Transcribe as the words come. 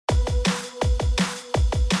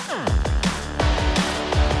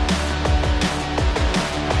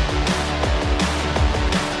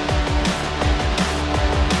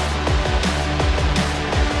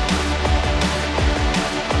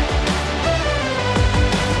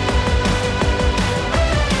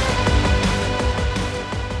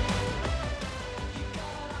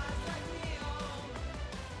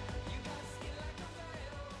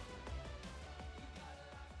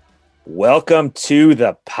Welcome to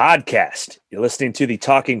the podcast. You're listening to the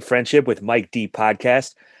Talking Friendship with Mike D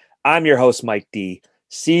podcast. I'm your host, Mike D.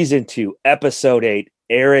 Season 2, Episode 8,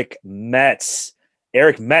 Eric Metz.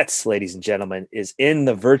 Eric Metz, ladies and gentlemen, is in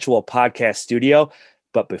the virtual podcast studio.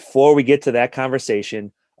 But before we get to that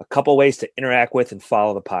conversation, a couple ways to interact with and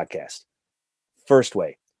follow the podcast. First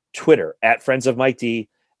way, Twitter, at Friends of Mike D,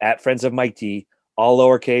 at Friends of Mike D, all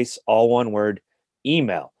lowercase, all one word.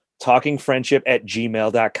 Email,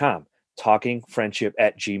 talkingfriendship@gmail.com.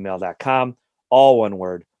 talkingfriendship@gmail.com, all one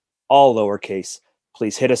word, all lowercase.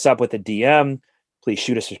 Please hit us up with a DM. Please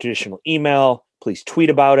shoot us a traditional email. Please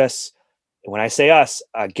tweet about us. And when I say us,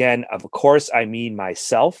 again, of course, I mean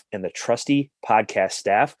myself and the trusty podcast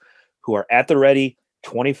staff who are at the ready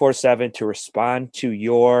 24/7 to respond to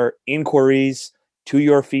your inquiries, to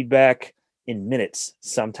your feedback in minutes,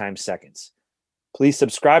 sometimes seconds. Please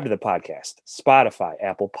subscribe to the podcast, Spotify,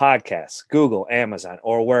 Apple Podcasts, Google, Amazon,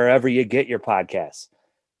 or wherever you get your podcasts.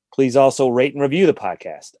 Please also rate and review the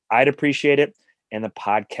podcast. I'd appreciate it, and the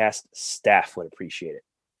podcast staff would appreciate it.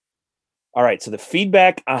 All right, so the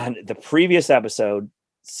feedback on the previous episode,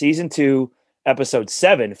 Season 2, Episode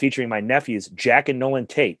 7, featuring my nephews, Jack and Nolan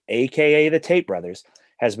Tate, a.k.a. the Tate Brothers,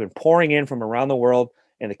 has been pouring in from around the world,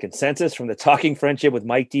 and the consensus from the Talking Friendship with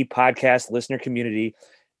Mike D podcast listener community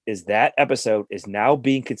is that episode is now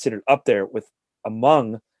being considered up there with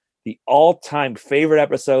among the all-time favorite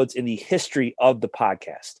episodes in the history of the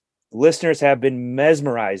podcast. Listeners have been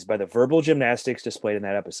mesmerized by the verbal gymnastics displayed in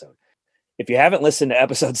that episode. If you haven't listened to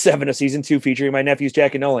episode 7 of season 2 featuring my nephews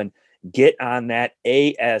Jack and Nolan, get on that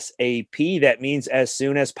ASAP. That means as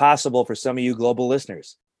soon as possible for some of you global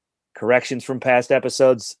listeners. Corrections from past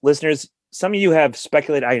episodes. Listeners, some of you have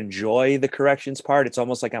speculated I enjoy the corrections part. It's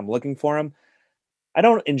almost like I'm looking for them. I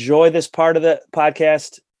don't enjoy this part of the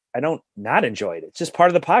podcast. I don't not enjoy it. It's just part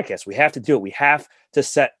of the podcast. We have to do it. We have to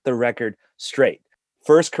set the record straight.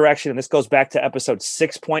 First correction, and this goes back to episode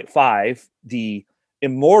 6.5, the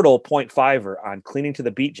immortal 0.5er on cleaning to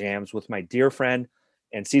the beat jams with my dear friend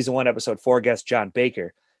and season 1, episode 4 guest, John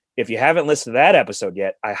Baker. If you haven't listened to that episode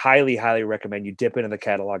yet, I highly, highly recommend you dip into the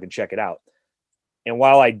catalog and check it out. And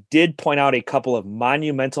while I did point out a couple of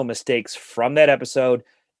monumental mistakes from that episode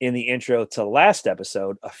in the intro to last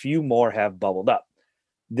episode, a few more have bubbled up.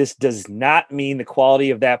 This does not mean the quality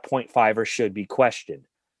of that 0.5er should be questioned.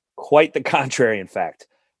 Quite the contrary, in fact.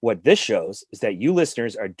 What this shows is that you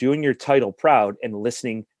listeners are doing your title proud and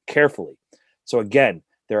listening carefully. So again,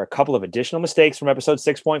 there are a couple of additional mistakes from episode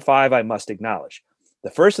 6.5 I must acknowledge. The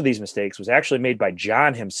first of these mistakes was actually made by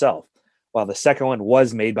John himself, while the second one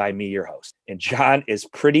was made by me, your host. And John is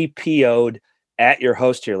pretty PO'd at your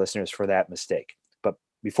host here, listeners, for that mistake.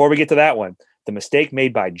 Before we get to that one, the mistake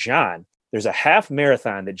made by John, there's a half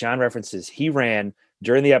marathon that John references he ran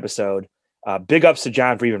during the episode. Big ups to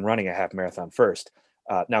John for even running a half marathon first.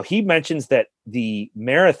 Now, he mentions that the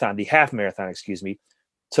half marathon,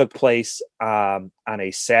 took place on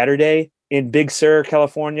a Saturday in Big Sur,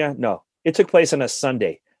 California. No, it took place on a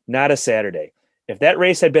Sunday, not a Saturday. If that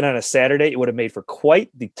race had been on a Saturday, it would have made for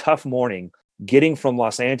quite the tough morning getting from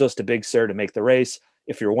Los Angeles to Big Sur to make the race.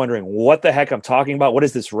 If you're wondering what the heck I'm talking about, what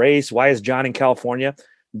is this race? Why is John in California?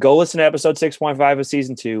 Go listen to episode 6.5 of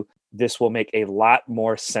season 2. This will make a lot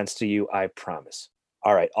more sense to you, I promise.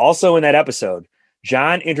 All right. Also in that episode,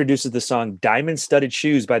 John introduces the song Diamond Studded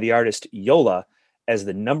Shoes by the artist Yola as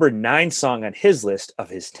the number 9 song on his list of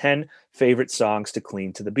his 10 favorite songs to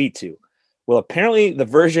clean to the beat to. Well, apparently the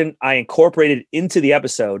version I incorporated into the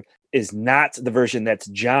episode is not the version that's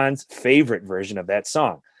John's favorite version of that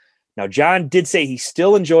song. Now, John did say he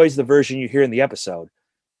still enjoys the version you hear in the episode,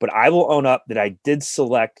 but I will own up that I did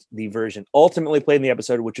select the version ultimately played in the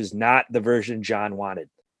episode, which is not the version John wanted.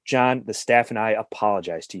 John, the staff and I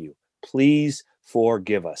apologize to you. Please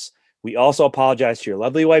forgive us. We also apologize to your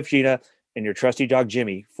lovely wife, Gina, and your trusty dog,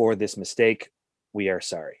 Jimmy, for this mistake. We are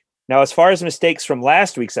sorry. Now, as far as mistakes from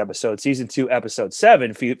last week's episode, season 2, episode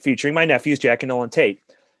 7, featuring my nephews, Jack and Nolan Tate,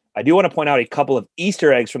 I do want to point out a couple of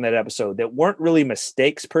Easter eggs from that episode that weren't really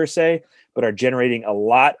mistakes per se, but are generating a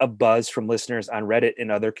lot of buzz from listeners on Reddit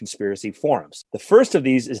and other conspiracy forums. The first of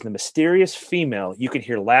these is the mysterious female you can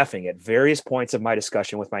hear laughing at various points of my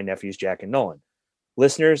discussion with my nephews, Jack and Nolan.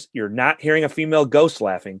 Listeners, you're not hearing a female ghost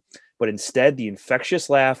laughing, but instead the infectious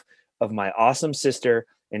laugh of my awesome sister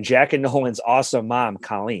and Jack and Nolan's awesome mom,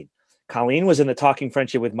 Colleen. Colleen was in the Talking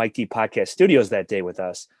Friendship with Mike D podcast studios that day with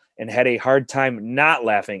us and had a hard time not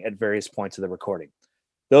laughing at various points of the recording.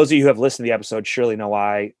 Those of you who have listened to the episode surely know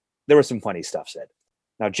why. There was some funny stuff said.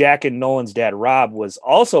 Now, Jack and Nolan's dad, Rob, was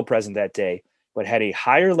also present that day, but had a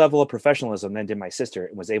higher level of professionalism than did my sister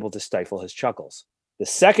and was able to stifle his chuckles. The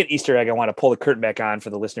second Easter egg I want to pull the curtain back on for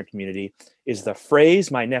the listener community is the phrase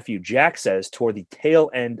my nephew Jack says toward the tail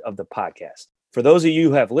end of the podcast. For those of you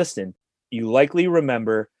who have listened, you likely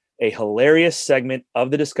remember a hilarious segment of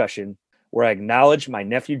the discussion where I acknowledge my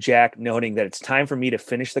nephew Jack, noting that it's time for me to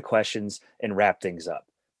finish the questions and wrap things up.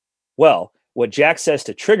 Well, what Jack says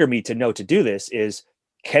to trigger me to know to do this is,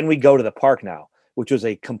 can we go to the park now? Which was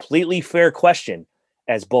a completely fair question,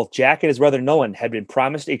 as both Jack and his brother Nolan had been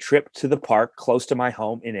promised a trip to the park close to my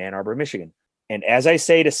home in Ann Arbor, Michigan. And as I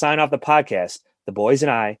say to sign off the podcast, the boys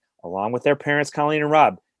and I, along with their parents, Colleen and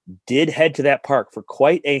Rob, did head to that park for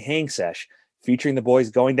quite a hang sesh, featuring the boys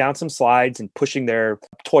going down some slides and pushing their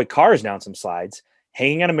toy cars down some slides,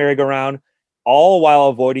 hanging on a merry-go-round, all while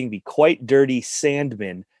avoiding the quite dirty sand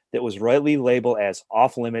bin that was rightly labeled as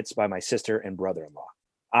off limits by my sister and brother-in-law.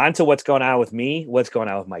 On to what's going on with me, what's going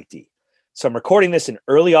on with Mike D. So I'm recording this in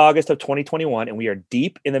early August of 2021, and we are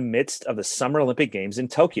deep in the midst of the Summer Olympic Games in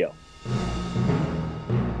Tokyo.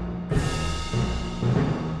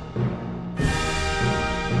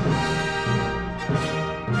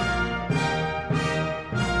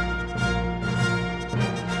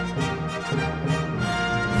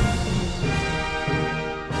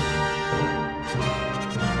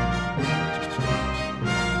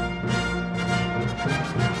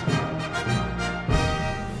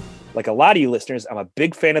 Like a lot of you listeners, I'm a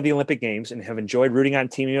big fan of the Olympic Games and have enjoyed rooting on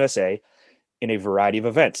Team USA in a variety of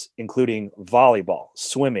events, including volleyball,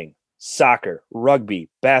 swimming, soccer, rugby,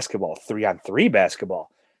 basketball, 3-on-3 basketball,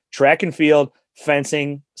 track and field,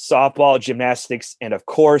 fencing, softball, gymnastics, and of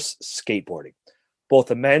course, skateboarding. Both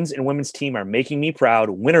the men's and women's team are making me proud,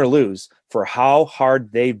 win or lose, for how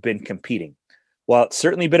hard they've been competing. While it's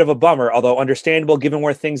certainly a bit of a bummer, although understandable given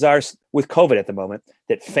where things are with COVID at the moment,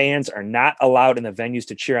 that fans are not allowed in the venues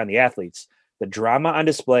to cheer on the athletes, the drama on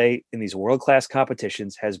display in these world-class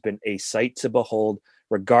competitions has been a sight to behold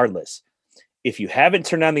regardless. If you haven't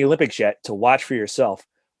turned on the Olympics yet to watch for yourself,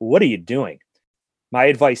 what are you doing? My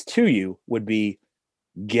advice to you would be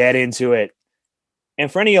get into it.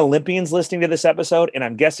 And for any Olympians listening to this episode, and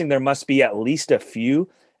I'm guessing there must be at least a few,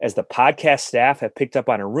 as the podcast staff have picked up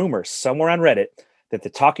on a rumor somewhere on Reddit that the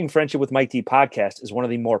Talking Friendship with Mike D podcast is one of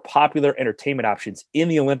the more popular entertainment options in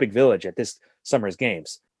the Olympic Village at this summer's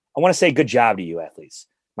games. I want to say good job to you, athletes.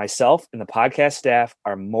 Myself and the podcast staff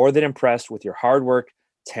are more than impressed with your hard work,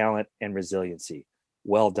 talent, and resiliency.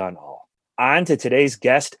 Well done all. On to today's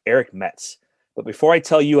guest, Eric Metz. But before I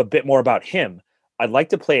tell you a bit more about him, I'd like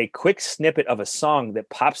to play a quick snippet of a song that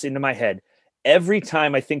pops into my head every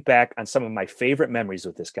time I think back on some of my favorite memories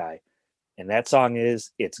with this guy. And that song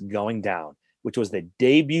is It's Going Down, which was the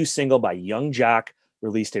debut single by Young Jock,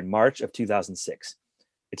 released in March of 2006.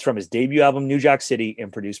 It's from his debut album, New Jock City,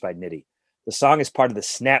 and produced by Nitty. The song is part of the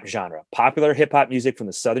snap genre, popular hip-hop music from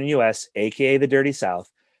the southern U.S., a.k.a. the Dirty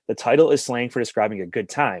South. The title is slang for describing a good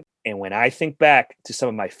time. And when I think back to some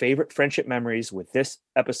of my favorite friendship memories with this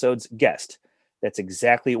episode's guest, that's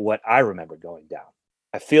exactly what I remember going down.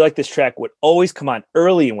 I feel like this track would always come on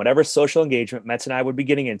early in whatever social engagement Metz and I would be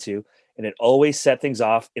getting into, and it always set things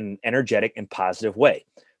off in an energetic and positive way.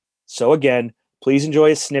 So again, please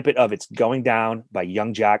enjoy a snippet of It's Going Down by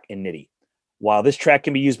Young Jock and Nitty. While this track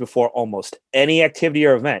can be used before almost any activity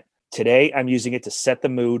or event, today I'm using it to set the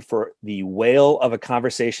mood for the whale of a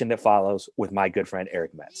conversation that follows with my good friend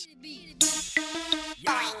Eric Metz.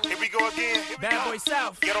 Here we go again. Bad Boy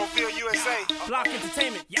South. Ghettoville, USA. Block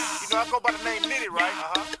Entertainment. Yeah. You know, I go by the name Nitty,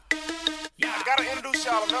 right? Yeah. I gotta introduce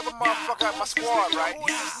y'all another motherfucker at my squad, right? Who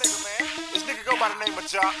is this nigga, man? This nigga go by the name of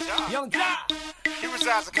Jock. Young Jock. He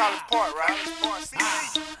resides in College Park, right?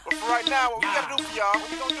 But for right now, what we gotta do for y'all,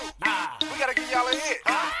 what we gonna do? We gotta give y'all a hit.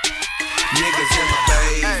 Niggas in my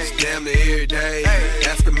face, damn near every day.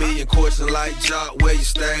 Ask a million questions like Jock, where you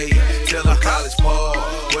stay? Tell them College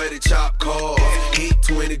Park, where the chop cars. Hit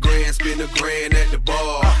 20 grand, spend $1 grand at the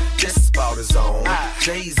bar. Just about his own,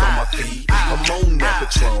 J's on my feet. I'm on that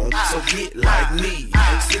Patron, so get like me.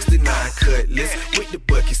 69 Cutlass with the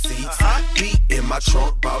bucket seats. Beat in my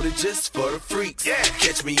trunk, bought it just for the freaks.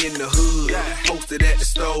 Catch me in the hood, posted at the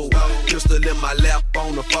stove. Pistol in my lap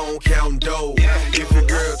on the phone, counting dough. If your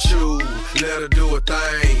girl choose, let her do a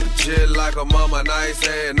thing. Just like a mama, nice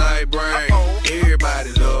and night brain.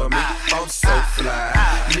 Everybody love me, I'm so fly.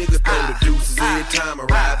 Niggas throw the deuces every time I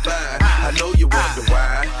ride by. I know you wonder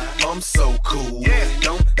why, I'm so cool.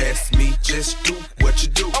 Don't ask me, just do what you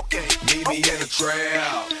do. Meet me in the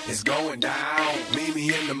trail, it's going down. Meet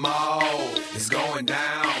me in the mall, it's going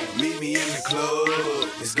down. Meet me in the club,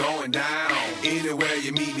 it's going down. Anywhere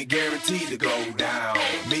you meet me, guaranteed to go down.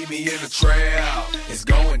 Meet me in the trail, it's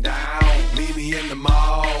going down. Meet me in the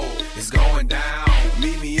mall, it's going down.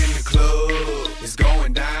 Meet me in the club, it's going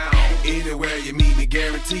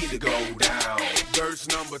Verse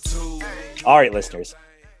number 2. All right, listeners,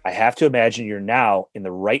 I have to imagine you're now in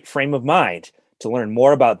the right frame of mind to learn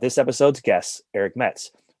more about this episode's guest, Eric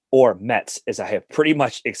Metz, or Metz, as I have pretty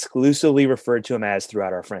much exclusively referred to him as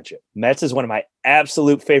throughout our friendship. Metz is one of my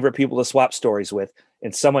absolute favorite people to swap stories with,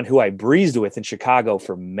 and someone who I breezed with in Chicago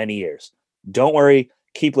for many years. Don't worry,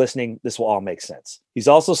 keep listening. This will all make sense. He's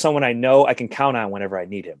also someone I know I can count on whenever I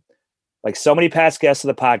need him. Like so many past guests of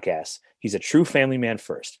the podcast, he's a true family man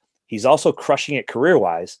first. He's also crushing it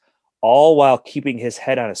career-wise, all while keeping his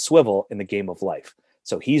head on a swivel in the game of life.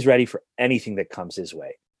 So he's ready for anything that comes his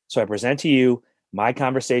way. So I present to you my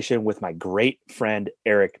conversation with my great friend,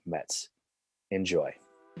 Eric Metz. Enjoy.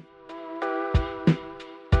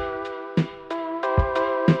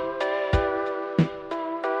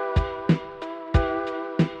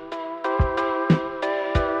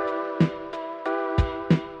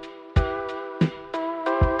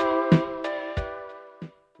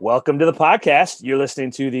 Welcome to the podcast. You're listening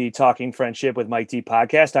to the Talking Friendship with Mike D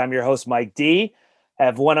podcast. I'm your host, Mike D. I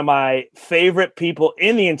have one of my favorite people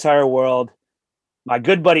in the entire world, my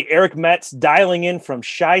good buddy Eric Metz, dialing in from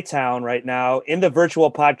Chi-Town right now in the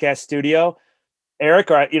virtual podcast studio.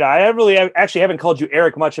 Eric, I actually haven't called you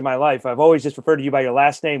Eric much in my life. I've always just referred to you by your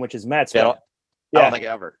last name, which is Metz. I don't think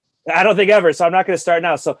ever. I don't think ever. So I'm not going to start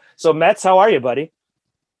now. So Metz, how are you, buddy?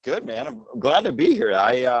 Good, man. I'm glad to be here.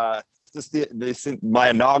 This is my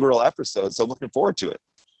inaugural episode, so I'm looking forward to it.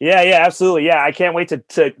 Yeah, absolutely. Yeah, I can't wait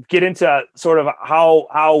to get into sort of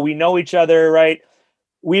how we know each other, right?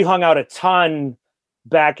 We hung out a ton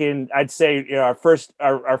back in, I'd say, our first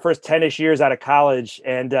 10-ish years out of college,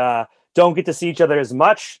 and don't get to see each other as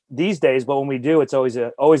much these days, but when we do, it's always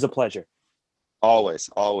a pleasure. Always.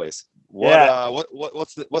 What's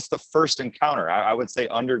the first encounter? I would say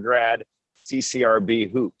undergrad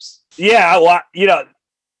CCRB hoops. Yeah, well,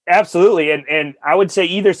 absolutely. And I would say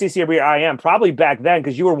either CCRB or IM, probably back then,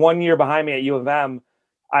 because you were 1 year behind me at U of M.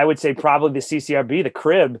 I would say probably the CCRB, the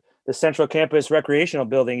crib, the Central Campus Recreational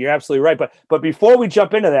Building. You're absolutely right. But before we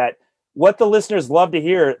jump into that, what the listeners love to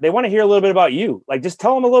hear, they want to hear a little bit about you. Like, just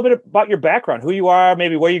tell them a little bit about your background, who you are,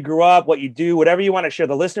 maybe where you grew up, what you do, whatever you want to share.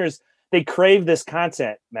 The listeners, they crave this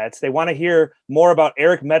content, Metz. They want to hear more about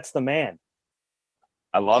Eric Metz, the man.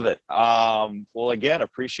 I love it. Well, again,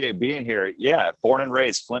 appreciate being here. Yeah, born and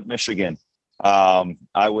raised Flint, Michigan.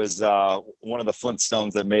 I was one of the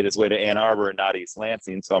Flintstones that made his way to Ann Arbor and not East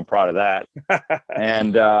Lansing, so I'm proud of that.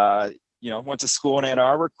 And went to school in Ann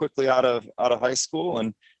Arbor quickly out of high school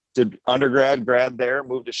and did grad there.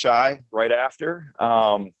 Moved to Chi right after.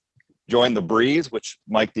 Joined the Breeze, which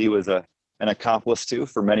Mike D was an accomplice to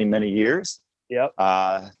for many years. Yep.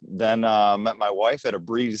 Then met my wife at a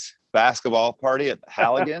Breeze basketball party at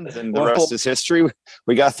Halligan's, and the rest is history.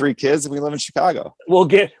 We got 3 kids and we live in Chicago. We'll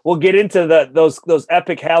get into those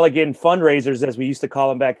epic Halligan fundraisers, as we used to call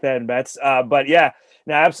them back then, Metz. But yeah,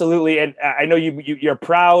 no, absolutely. And I know you're a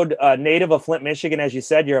proud native of Flint, Michigan. As you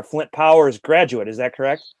said, you're a Flint Powers graduate. Is that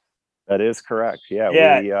correct? That is correct.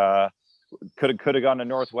 Yeah. We could have gone to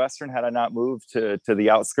Northwestern had I not moved to the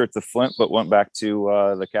outskirts of Flint, but went back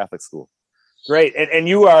to the Catholic school. Great, and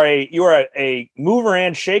you are a mover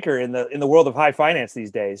and shaker in the world of high finance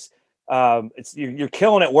these days. You're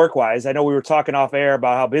killing it work wise. I know we were talking off air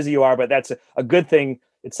about how busy you are, but that's a good thing.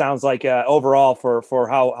 It sounds like overall for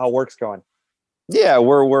how work's going. Yeah,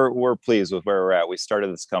 we're pleased with where we're at. We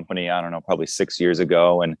started this company, I don't know, probably 6 years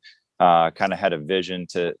ago, and kind of had a vision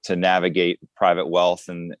to navigate private wealth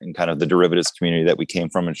and kind of the derivatives community that we came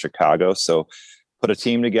from in Chicago. So put a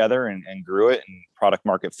team together and grew it, and product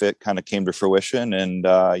market fit kind of came to fruition. And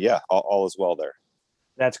all is well there.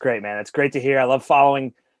 That's great, man. It's great to hear. I love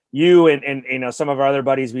following you and some of our other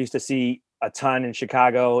buddies. We used to see a ton in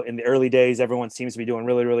Chicago in the early days. Everyone seems to be doing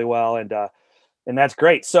really, really well. And that's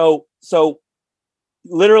great. So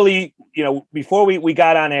literally, before we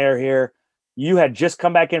got on air here, you had just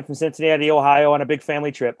come back in from Cincinnati, Ohio on a big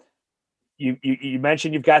family trip. You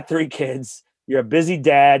mentioned you've got 3 kids. You're a busy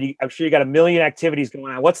dad. I'm sure you got a million activities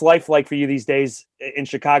going on. What's life like for you these days in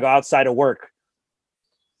Chicago outside of work?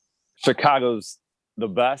 Chicago's the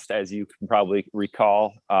best, as you can probably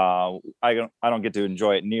recall. I don't get to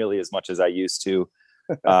enjoy it nearly as much as I used to.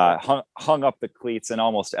 Hung up the cleats in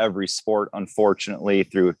almost every sport, unfortunately,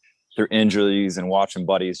 through injuries and watching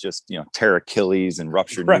buddies just tear Achilles and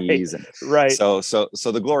rupture knees. And right. So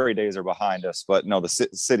the glory days are behind us. But no, the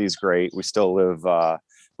city's great. We still live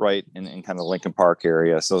right in kind of the Lincoln Park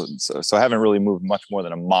area. So I haven't really moved much more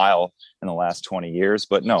than a mile in the last 20 years.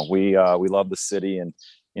 But no, we love the city, and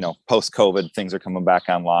post COVID, things are coming back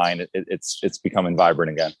online. It's becoming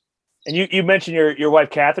vibrant again. And you mentioned your wife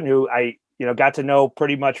Catherine, who I got to know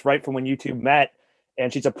pretty much right from when you two met,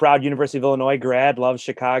 and she's a proud University of Illinois grad, loves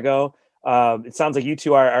Chicago. It sounds like you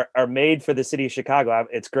two are made for the city of Chicago.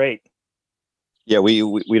 It's great. Yeah,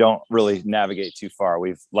 we don't really navigate too far.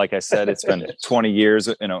 Like I said, it's been 20 years,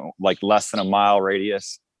 like less than a mile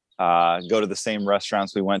radius. Go to the same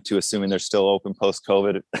restaurants we went to, assuming they're still open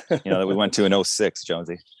post-COVID, that we went to in 06,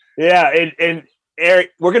 Jonesy. Yeah. And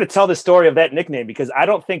Eric, we're going to tell the story of that nickname because I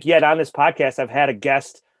don't think yet on this podcast I've had a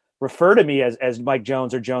guest refer to me as Mike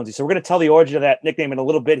Jones or Jonesy. So we're going to tell the origin of that nickname in a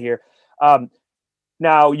little bit here.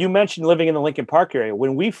 Now, you mentioned living in the Lincoln Park area.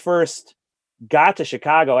 When we first got to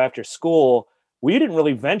Chicago after school, we didn't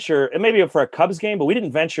really venture, and maybe for a Cubs game, but we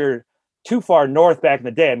didn't venture too far north back in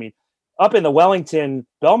the day. I mean, up in the Wellington,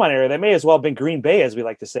 Belmont area, that may as well have been Green Bay, as we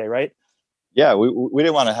like to say, right? Yeah, we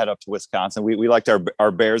didn't want to head up to Wisconsin. We liked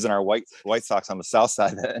our Bears and our White Sox on the south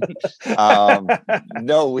side.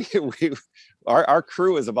 No, our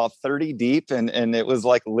crew is about 30 deep, and it was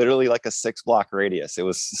like literally like a 6-block radius. It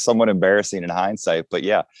was somewhat embarrassing in hindsight, but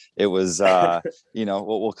yeah, it was what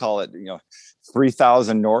we'll call it,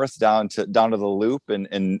 3,000 north down to the Loop,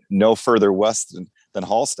 and no further west than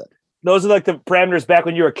Halstead. Those are like the parameters back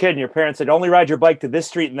when you were a kid, and your parents said only ride your bike to this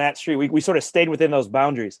street and that street. We sort of stayed within those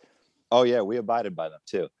boundaries. Oh yeah, we abided by them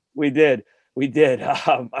too. We did.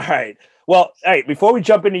 All right. Well, hey, before we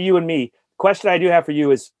jump into you and me, question I do have for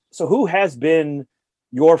you is: so who has been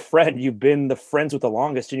your friend? You've been the friends with the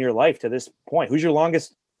longest in your life to this point. Who's your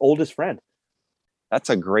oldest friend? That's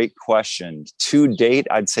a great question. To date,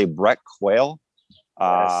 I'd say Brett Quayle.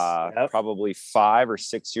 Yes. Yep. Probably 5 or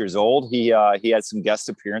 6 years old. He had some guest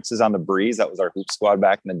appearances on the Breeze. That was our hoop squad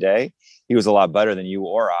back in the day. He was a lot better than you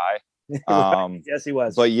or I. Yes, he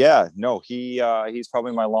was. But yeah, no, he's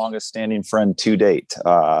probably my longest standing friend to date.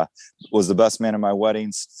 Was the best man at my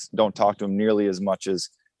weddings. Don't talk to him nearly as much as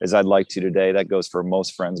I'd like to today. That goes for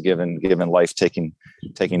most friends, given life taking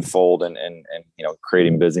fold and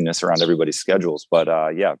creating busyness around everybody's schedules.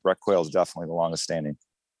 But yeah, Brett Quayle is definitely the longest standing.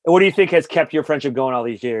 What do you think has kept your friendship going all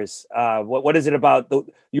these years? What is it about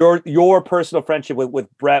your personal friendship with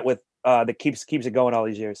Brett that keeps it going all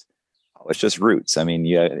these years? It's just roots. I mean,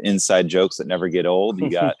 you have inside jokes that never get old. You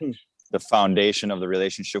got the foundation of the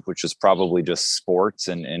relationship, which is probably just sports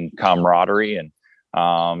and camaraderie, and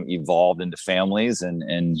evolved into families, and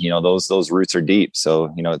those roots are deep.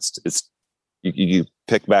 So it's you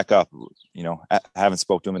pick back up. I haven't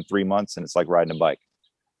spoke to him in 3 months, and it's like riding a bike.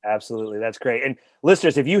 Absolutely. That's great. And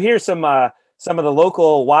listeners, if you hear some of the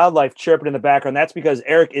local wildlife chirping in the background, that's because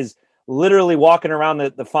Eric is literally walking around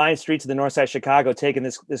the fine streets of the north side of Chicago, taking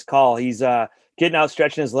this call. He's getting out,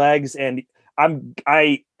 stretching his legs. And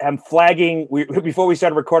I am flagging. Before we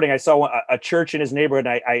started recording, I saw a church in his neighborhood.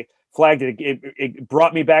 And I flagged it. It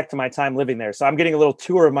brought me back to my time living there. So I'm getting a little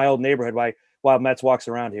tour of my old neighborhood while Mets walks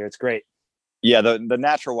around here. It's great. Yeah, the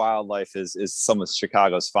natural wildlife is some of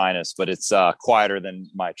Chicago's finest, but it's quieter than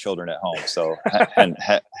my children at home. So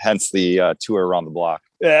hence the tour around the block.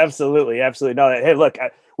 Yeah, absolutely. No, hey, look,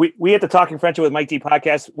 we at the Talking Friendship with Mike D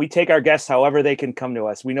podcast, we take our guests however they can come to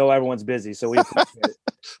us. We know everyone's busy, so we appreciate it.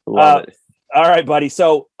 Love it. All right, buddy.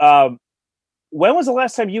 So when was the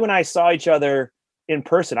last time you and I saw each other in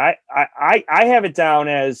person? I have it down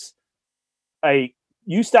as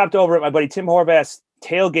you stopped over at my buddy Tim Horvath's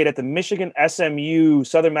tailgate at the Michigan SMU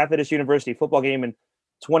Southern Methodist University football game in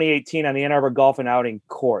 2018 on the Ann Arbor Golf and Outing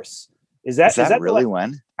course. Is that really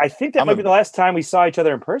when? I think that might be the last time we saw each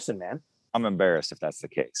other in person, man. I'm embarrassed if that's the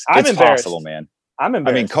case. It's embarrassed. Possible, man. I'm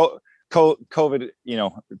embarrassed. I mean, COVID,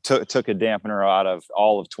 took a dampener out of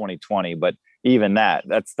all of 2020, but even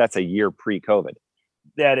that's a year pre-COVID.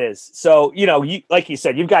 That is. So, you like you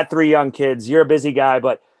said, you've got 3 young kids. You're a busy guy,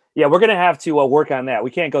 but yeah, we're going to have to work on that. We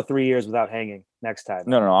can't go 3 years without hanging next time.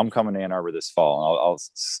 No. I'm coming to Ann Arbor this fall.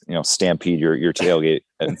 I'll stampede your tailgate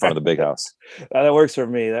in front of the big house. That works for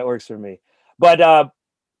me. But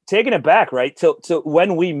taking it back, right, to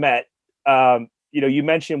when we met, you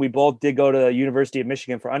mentioned we both did go to the University of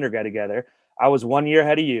Michigan for undergrad together. I was 1 year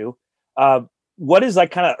ahead of you. What is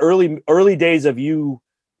like kind of early days of you?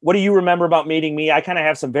 What do you remember about meeting me? I kind of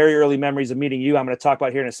have some very early memories of meeting you. I'm going to talk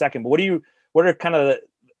about here in a second. But what are kind of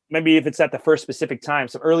maybe if it's at the first specific time,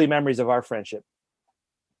 some early memories of our friendship?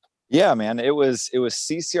 Yeah, man, it was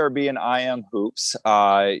CCRB and IM hoops.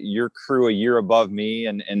 Your crew a year above me,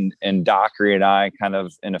 and Dockery and I kind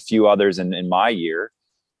of, and a few others in my year,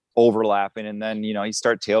 overlapping. And then you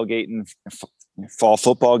start tailgating fall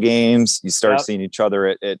football games. You start seeing each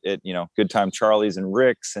other at Good Time Charlie's and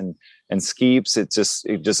Rick's and Skeeps.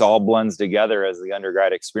 It just all blends together as the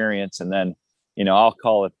undergrad experience. And then I'll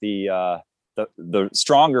call it the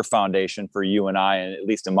stronger foundation for you and I, and at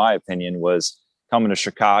least in my opinion, was coming to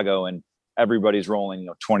Chicago and everybody's rolling,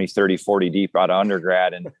 20, 30, 40 deep out of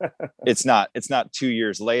undergrad. And it's not 2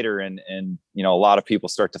 years later. And, a lot of people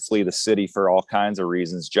start to flee the city for all kinds of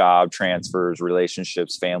reasons, job transfers,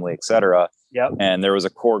 relationships, family, et cetera. Yep. And there was a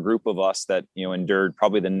core group of us that, endured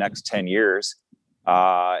probably the next 10 years in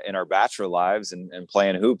our bachelor lives and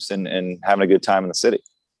playing hoops and having a good time in the city.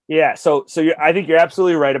 Yeah. So I think you're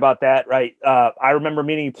absolutely right about that. Right. I remember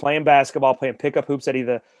meeting you playing basketball, playing pickup hoops at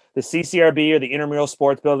either the CCRB or the Intramural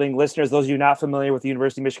Sports Building. Listeners, those of you not familiar with the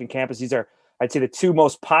University of Michigan campus, these are, I'd say, the two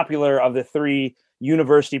most popular of the three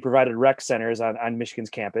university provided rec centers on Michigan's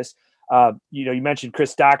campus. You mentioned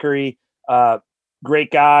Chris Dockery,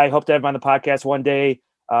 great guy. Hope to have him on the podcast one day.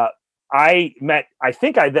 I met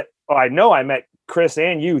Chris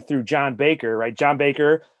and you through John Baker, right? John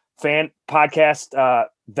Baker, fan podcast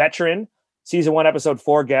veteran, season 1, episode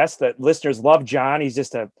 4 guest. That listeners love John. He's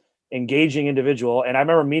just a engaging individual. And I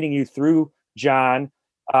remember meeting you through John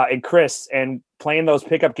and Chris and playing those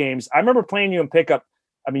pickup games. I remember playing you in pickup.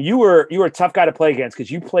 I mean, you were a tough guy to play against because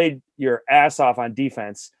you played your ass off on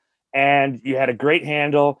defense and you had a great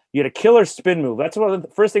handle. You had a killer spin move. That's one of the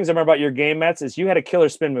first things I remember about your game, Mets, is you had a killer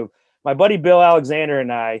spin move. My buddy Bill Alexander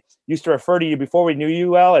and I used to refer to you before we knew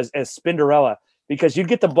you well as Spinderella, because you'd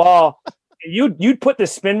get the ball, you'd put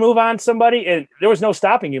this spin move on somebody, and there was no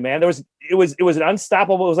stopping you, man. It was an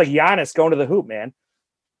unstoppable. It was like Giannis going to the hoop, man.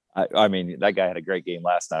 I mean, that guy had a great game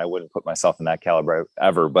last night. I wouldn't put myself in that caliber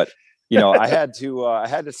ever, but I had to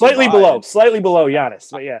slightly below Giannis.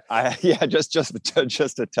 But yeah, just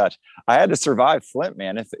a touch. I had to survive Flint,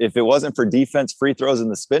 man. If it wasn't for defense, free throws, and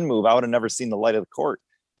the spin move, I would have never seen the light of the court.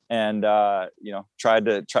 And tried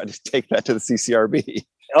to take that to the CCRB.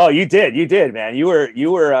 Oh, you did, man. You were.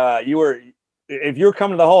 If you were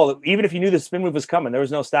coming to the hole, even if you knew the spin move was coming, there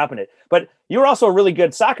was no stopping it. But you were also a really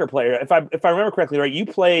good soccer player. If I remember correctly, right? You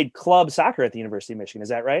played club soccer at the University of Michigan. Is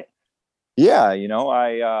that right? Yeah.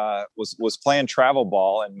 I was playing travel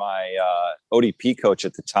ball, and my ODP coach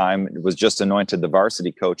at the time was just anointed the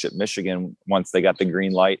varsity coach at Michigan once they got the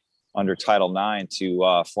green light under Title IX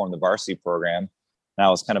to form the varsity program. And I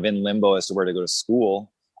was kind of in limbo as to where to go to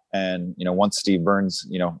school. And, once Steve Burns,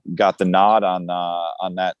 got the nod on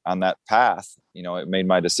that path, it made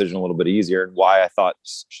my decision a little bit easier. And why I thought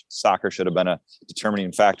soccer should have been a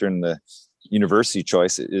determining factor in the university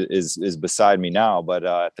choice is beside me now. But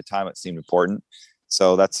at the time it seemed important.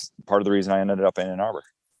 So that's part of the reason I ended up in Ann Arbor.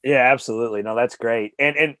 Yeah, absolutely. No, that's great.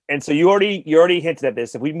 And so you already hinted at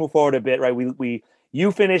this. If we move forward a bit, right,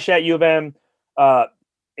 you finish at U of M,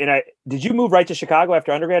 did you move right to Chicago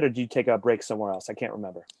after undergrad, or did you take a break somewhere else? I can't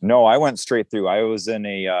remember. No, I went straight through. I was in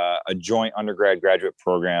a joint undergrad graduate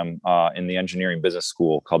program in the engineering business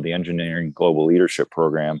school called the Engineering Global Leadership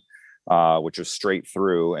Program, which was straight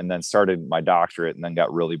through, and then started my doctorate, and then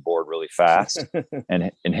got really bored really fast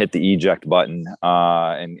and hit the eject button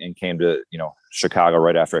and came to Chicago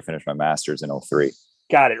right after I finished my master's in 2003.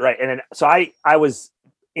 Got it, right. And then so I was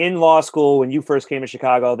in law school when you first came to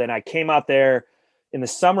Chicago. Then I came out there in the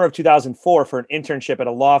summer of 2004 for an internship at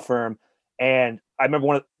a law firm. And I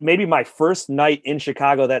remember maybe my first night in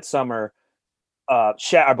Chicago that summer,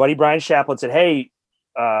 our buddy Brian Chaplin said, "Hey,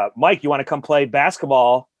 Mike, you want to come play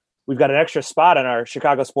basketball? We've got an extra spot on our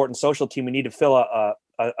Chicago Sport and Social team. We need to fill a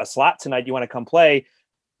slot tonight. You want to come play?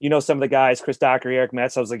 Some of the guys, Chris Dockery, Eric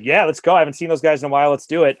Metz." I was like, "Yeah, let's go. I haven't seen those guys in a while. Let's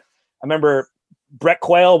do it." I remember Brett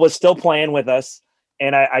Quayle was still playing with us,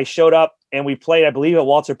 and I showed up, and we played, I believe, at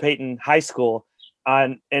Walter Payton High School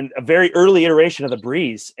in a very early iteration of the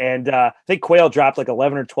Breeze. And I think Quayle dropped like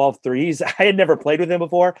 11 or 12 threes. I had never played with him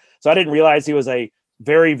before, so I didn't realize he was a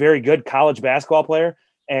very, very good college basketball player.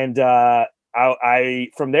 And I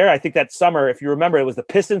from there, I think that summer, if you remember, it was the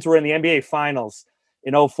Pistons were in the NBA Finals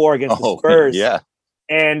in 2004 against the Spurs. Yeah.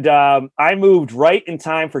 And I moved right in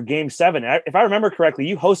time for Game 7. If I remember correctly,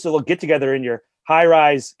 you hosted a little get-together in your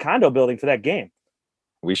high-rise condo building for that game.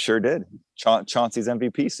 We sure did. Chauncey's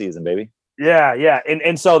MVP season, baby. Yeah.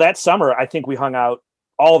 And so that summer, I think we hung out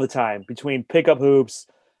all the time between pickup hoops,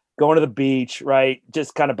 going to the beach, right?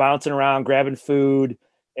 Just kind of bouncing around, grabbing food.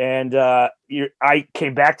 And I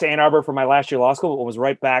came back to Ann Arbor for my last year of law school, but was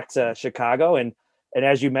right back to Chicago. And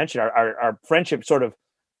as you mentioned, our friendship sort of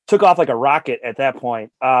took off like a rocket at that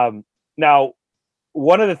point. Now,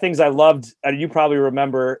 one of the things I loved, and you probably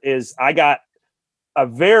remember, is I got a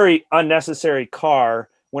very unnecessary car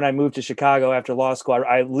when I moved to Chicago after law school.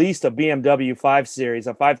 I leased a BMW 5 Series,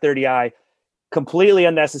 a 530i, completely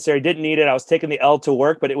unnecessary. Didn't need it. I was taking the L to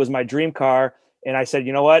work, but it was my dream car. And I said,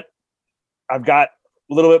 you know what? I've got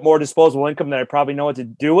a little bit more disposable income than I probably know what to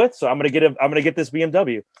do with. So I'm going to get this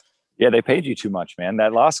BMW. Yeah, they paid you too much, man.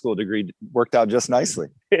 That law school degree worked out just nicely.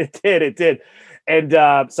 It did. And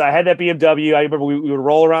so I had that BMW. I remember we would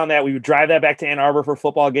roll around that. We would drive that back to Ann Arbor for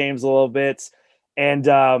football games a little bit. And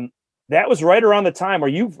that was right around the time where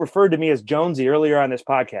you referred to me as Jonesy earlier on this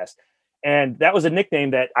podcast. And that was a nickname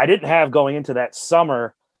that I didn't have going into that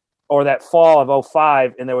summer or that fall of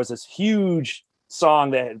 2005. And there was this huge song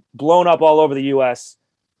that had blown up all over the U.S.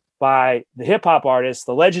 by the hip hop artist,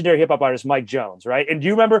 the legendary hip hop artist, Mike Jones. Right. And do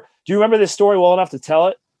you remember this story well enough to tell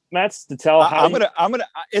it, Mets, to tell how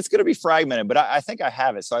it's going to be fragmented, but I think I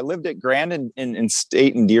have it. So I lived at Grand in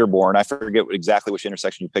State and Dearborn. I forget exactly which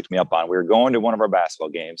intersection you picked me up on. We were going to one of our basketball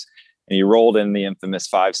games and you rolled in the infamous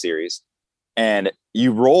 5 Series and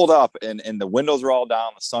you rolled up and the windows were all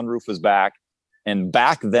down. The sunroof was back. And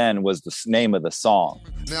back then was the name of the song.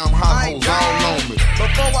 Now I'm hot hoes all on me.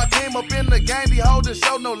 Before I came up in the game, these hoes didn't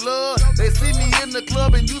show no love. They see me in the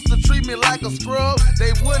club and used to treat me like a scrub.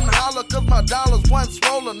 They wouldn't holler cause my dollars wasn't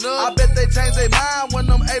swollen up. I bet they changed their mind when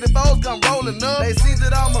them 84s come rolling up. They see that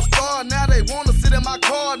I'm a star, now they wanna sit in my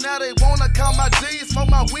car. Now they wanna call my G, smoke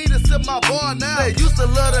my weed and sip my bar. Now they used to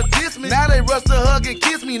love to diss me, now they rush to hug and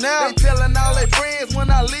kiss me. Now they telling all their friends when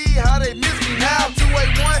I leave how they miss me. Now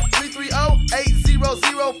 281-330-8004.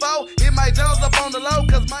 Hit Mike Jones up on the low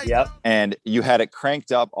cause Mike. Yep. And you had it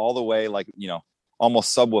cranked up all the way, like, you know,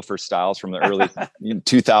 almost subwoofer styles from the early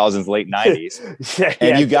 2000s, late 90s.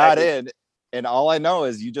 And you got in, and all I know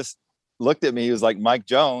is you just looked at me. He was like, Mike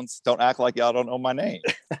Jones, don't act like y'all don't know my name.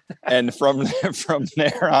 And from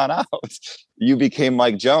there on out, you became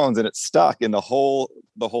Mike Jones, and it stuck. And the whole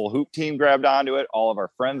hoop team grabbed onto it. All of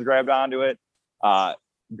our friends grabbed onto it.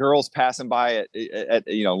 Girls passing by at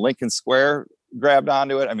Lincoln Square grabbed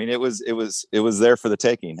onto it. I mean, it was there for the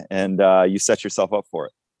taking, and you set yourself up for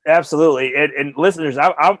it. Absolutely. And listeners,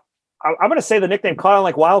 I'm going to say the nickname caught on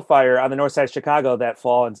like wildfire on the north side of Chicago that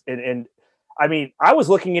fall. And I mean, I was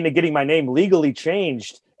looking into getting my name legally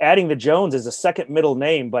changed, adding the Jones as a second middle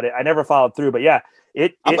name, but I never followed through. But yeah,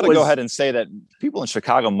 I'm going to go ahead and say that people in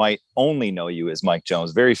Chicago might only know you as Mike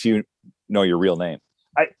Jones. Very few know your real name.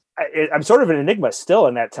 I'm sort of an enigma still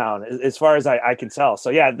in that town, as far as I can tell.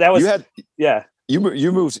 So yeah, that was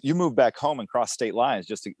You moved back home and crossed state lines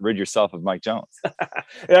just to rid yourself of Mike Jones.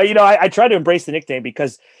 I tried to embrace the nickname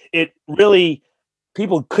because it really,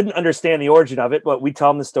 people couldn't understand the origin of it, but we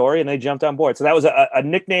tell them the story and they jumped on board. So that was a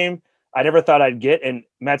nickname I never thought I'd get. And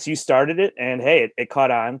Mets, you started it, and hey, it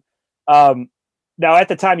caught on. Now at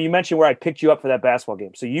the time you mentioned where I picked you up for that basketball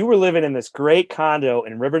game. So you were living in this great condo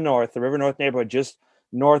in River North, the River North neighborhood, just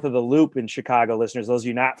north of the Loop in Chicago, listeners, those of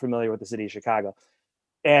you not familiar with the city of Chicago.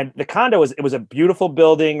 And the condo was a beautiful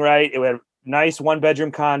building, right? It had a nice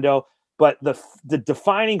 1-bedroom condo, but the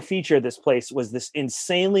defining feature of this place was this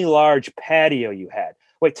insanely large patio you had.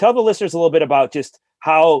 Wait, tell the listeners a little bit about just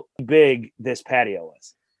how big this patio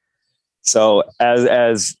was. So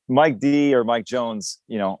as Mike D or Mike Jones,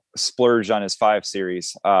 splurged on his 5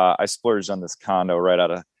 Series, I splurged on this condo right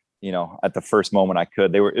out of, at the first moment I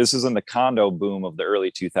could. This was in the condo boom of the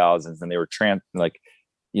early 2000s, and they were transitioning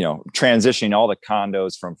all the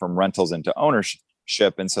condos from rentals into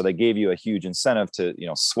ownership. And so they gave you a huge incentive to,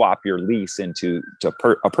 swap your lease into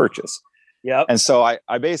a purchase. Yeah. And so I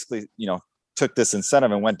basically, took this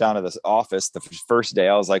incentive and went down to this office. The first day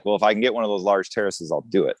I was like, well, if I can get one of those large terraces, I'll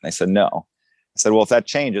do it. And they said, no. I said, well, if that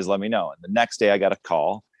changes, let me know. And the next day I got a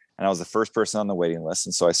call, and I was the first person on the waiting list.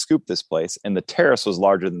 And so I scooped this place, and the terrace was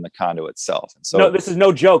larger than the condo itself. And so no, this is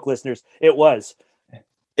no joke, listeners. It was.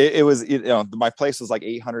 It was, my place was like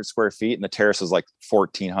 800 square feet, and the terrace was like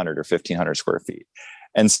 1,400 or 1,500 square feet.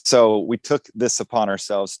 And so we took this upon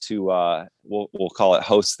ourselves to, we'll call it,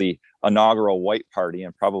 host the inaugural white party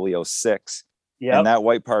in probably 2006. Yeah. And that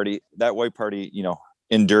white party,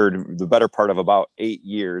 endured the better part of about 8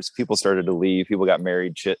 years. People started to leave. People got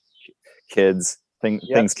married, kids,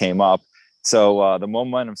 things came up. So the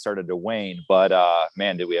momentum started to wane, but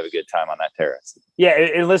man, did we have a good time on that terrace. Yeah.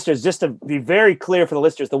 And listeners, just to be very clear for the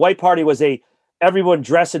listeners, the white party was everyone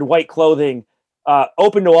dressed in white clothing,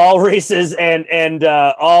 open to all races and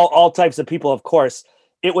all types of people. Of course,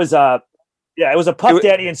 it was a Puff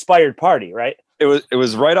Daddy inspired party, right? It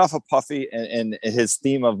was right off of Puffy and his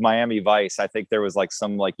theme of Miami Vice. I think there was like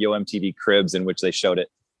some like Yo MTV Cribs in which they showed it.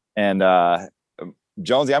 And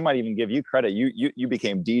Jonesy, I might even give you credit. You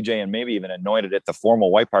became DJ and maybe even anointed at the formal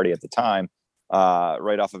white party at the time,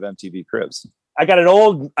 right off of MTV Cribs. I got an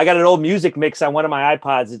old music mix on one of my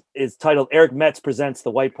iPods. It's titled Eric Metz Presents the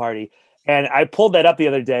White Party. And I pulled that up the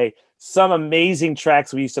other day. Some amazing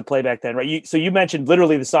tracks we used to play back then, right? So you mentioned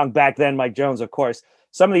literally the song Back Then, Mike Jones, of course.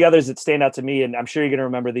 Some of the others that stand out to me, and I'm sure you're going to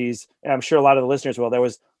remember these, and I'm sure a lot of the listeners will. There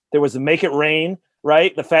was the Make It Rain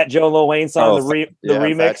right? The Fat Joe Lil Wayne song, the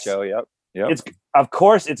remix. Fat Joe, yep. It's of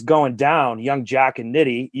course it's going down. Young Jock and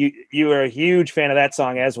Nitty. You were a huge fan of that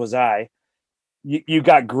song, as was I. You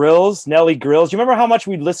got Grills, Nelly Grills. You remember how much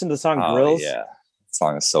we'd listen to the song Grills? Yeah, that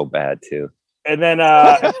song is so bad too. And then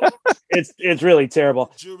it's really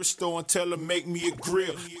terrible. Jewelry store and tell her make me a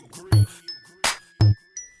grill.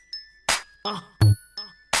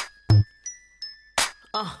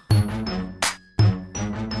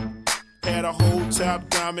 Had a whole top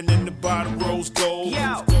diamond in the bottom rose gold.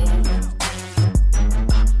 Yo.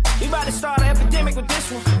 We about to start an epidemic with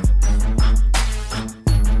this one.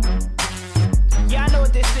 Yeah, I know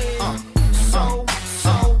what this is. So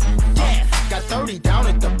death. Got 30 down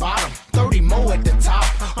at the bottom, 30 more at the top.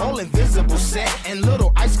 All invisible set and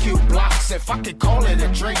little ice cube blocks. If I could call it a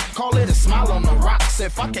drink, call it a smile on the rocks.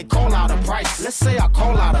 If I could call out a price, let's say I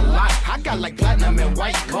call out a lot. I got like platinum and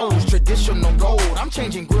white clothes, traditional gold. I'm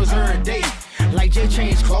changing grills every day. Like Jay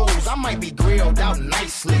changed clothes, I might be grilled out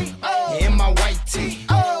nicely. In my white tee,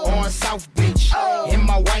 on South Beach. In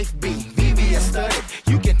my wife beat, VVS studded.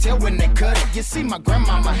 You can tell when they cut it. You see, my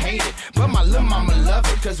grandmama hate it, but my little mama love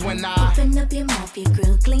it. Cause when I open up your mouth, your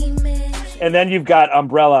grill gleaming. And then you've got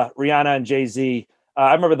Umbrella, Rihanna and Jay-Z.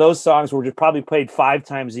 I remember those songs were just probably played 5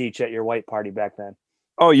 times each at your white party back then.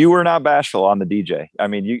 Oh, you were not bashful on the DJ. I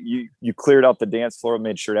mean, you cleared out the dance floor,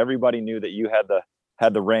 made sure everybody knew that you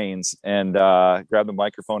had the reins, and grabbed the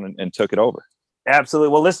microphone and took it over. Absolutely.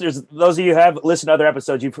 Well, listeners, those of you who have listened to other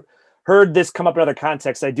episodes, you've heard this come up in other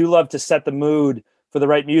contexts. I do love to set the mood for the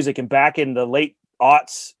right music. And back in the late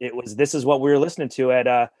aughts, this is what we were listening to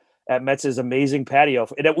at Metz's amazing patio.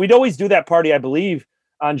 And we'd always do that party, I believe,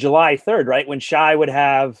 on July 3rd, right? When Shy would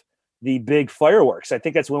have the big fireworks. I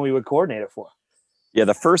think that's when we would coordinate it for. Yeah,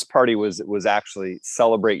 the first party was actually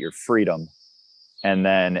Celebrate Your Freedom. And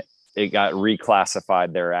then it got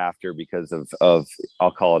reclassified thereafter because of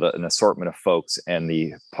I'll call it an assortment of folks and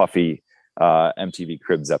the Puffy MTV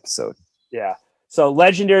Cribs episode. Yeah. So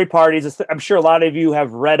legendary parties. I'm sure a lot of you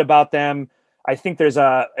have read about them. I think there's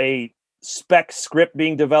a spec script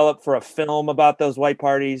being developed for a film about those white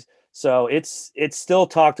parties. So it's still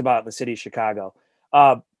talked about in the city of Chicago.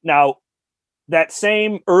 Now, that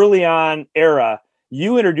same early on era,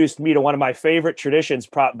 you introduced me to one of my favorite traditions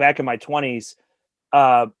back in my 20s.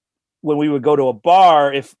 When we would go to a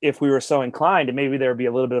bar, if we were so inclined, and maybe there would be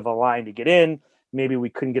a little bit of a line to get in, maybe we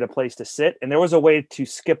couldn't get a place to sit. And there was a way to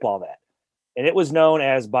skip all that. And it was known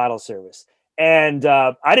as bottle service. And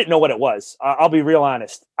I didn't know what it was. I'll be real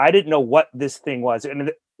honest. I didn't know what this thing was.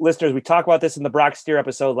 And listeners, we talked about this in the Brock Steer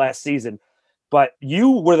episode last season, but you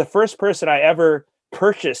were the first person I ever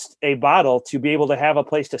purchased a bottle to be able to have a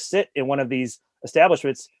place to sit in one of these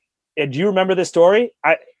establishments. And do you remember this story?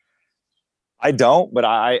 I don't, but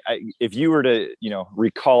I if you were to,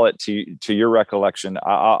 recall it to your recollection,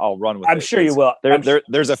 I'll run with it. I'm sure you will.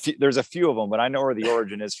 There's a few of them, but I know where the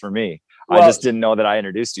origin is for me. Well, I just didn't know that I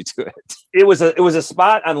introduced you to it. It was a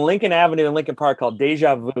spot on Lincoln Avenue in Lincoln Park called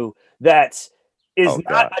Deja Vu that is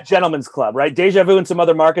not a gentleman's club, right? Deja Vu in some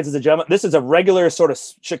other markets is a gentleman. This is a regular sort of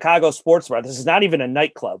Chicago sports bar. This is not even a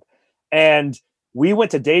nightclub. And we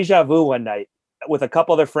went to Deja Vu one night with a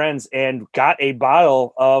couple other friends and got a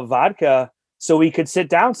bottle of vodka so we could sit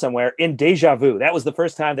down somewhere in Deja Vu. That was the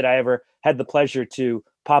first time that I ever had the pleasure to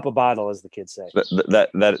pop a bottle, as the kids say.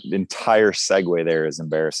 That entire segue there is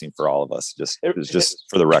embarrassing for all of us. It was just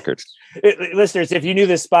for the record. Listeners, if you knew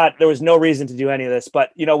this spot, there was no reason to do any of this.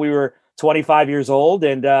 But, we were 25 years old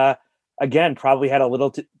and, again, probably had a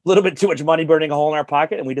little bit too much money burning a hole in our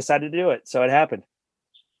pocket, and we decided to do it. So it happened.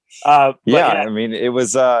 I mean, it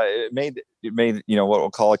was it made what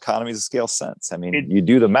we'll call economies of scale sense. I mean, you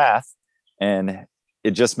do the math and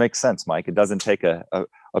it just makes sense, Mike. It doesn't take a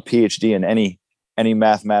PhD in any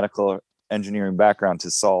mathematical or engineering background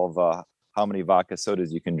to solve how many vodka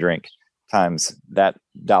sodas you can drink times that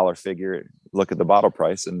dollar figure. Look at the bottle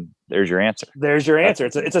price and there's your answer.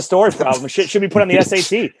 It's a storage problem. Should be put on the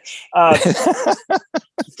SAT.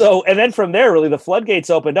 So, and then from there, really the floodgates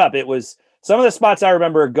opened up. It was some of the spots I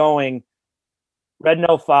remember going: Red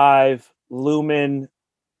 05, Lumen,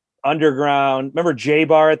 Underground. Remember J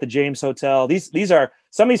Bar at the James Hotel? These are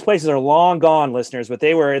some of these places are long gone, listeners, but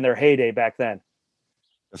they were in their heyday back then.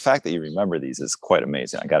 The fact that you remember these is quite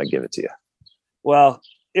amazing. I got to give it to you. Well,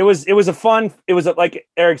 like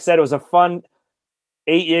Eric said, it was a fun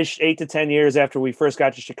 8 to 10 years after we first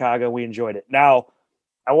got to Chicago. We enjoyed it. Now,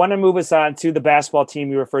 I want to move us on to the basketball team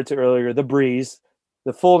you referred to earlier, the Breeze,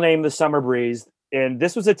 the full name, the Summer Breeze. And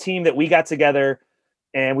this was a team that we got together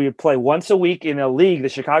and we would play once a week in a league, the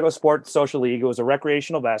Chicago Sports Social League. It was a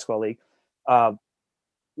recreational basketball league.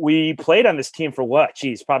 we played on this team for what?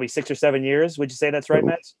 Geez, probably 6 or 7 years. Would you say that's right,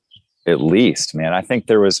 Matt? At least, man. I think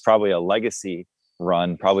there was probably a legacy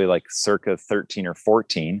run, probably like circa 13 or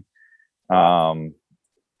 14. And,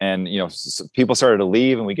 people started to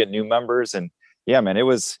leave and we get new members. And yeah, man,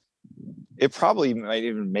 it probably might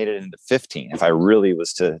even made it into 15 if I really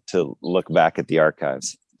was to look back at the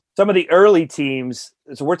archives. Some of the early teams,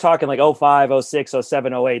 so we're talking like 05, 06,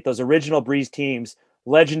 07, 08, those original Breeze teams,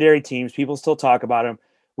 legendary teams, people still talk about them.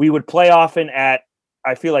 We would play often at,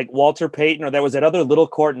 I feel like Walter Payton, or there was that other little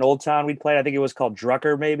court in Old Town we'd play. I think it was called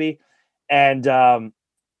Drucker maybe. And I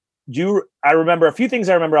remember a few things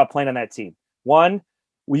I remember about playing on that team. One,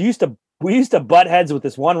 we used to butt heads with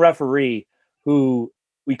this one referee who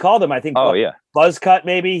we called him, I think, Buzz Cut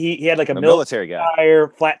maybe. He had like a military guy,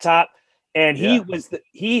 flat top. And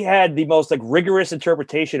he had the most like rigorous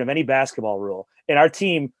interpretation of any basketball rule. And our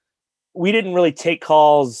team, we didn't really take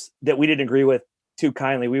calls that we didn't agree with too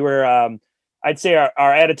kindly. We were, I'd say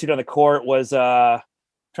our attitude on the court was trying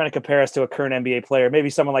to compare us to a current NBA player, maybe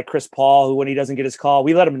someone like Chris Paul, who when he doesn't get his call,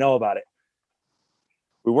 we let him know about it.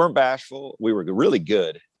 We weren't bashful. We were really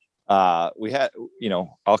good. We had,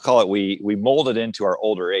 I'll call it, we molded into our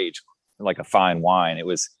older age like a fine wine.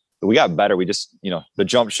 We got better. We just, the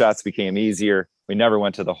jump shots became easier. We never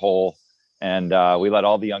went to the hole, and we let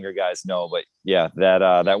all the younger guys know. But yeah,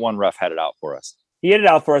 that one ref had it out for us. He had it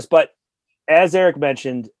out for us. But as Eric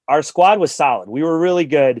mentioned, our squad was solid. We were really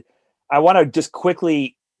good. I want to just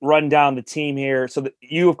quickly run down the team here. So that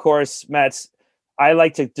you, of course, Mets, I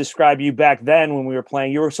like to describe you back then when we were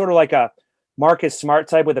playing. You were sort of like a Marcus Smart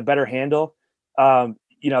type with a better handle.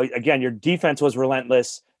 Again, your defense was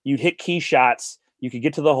relentless. You'd hit key shots. You could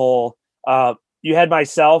get to the hole. You had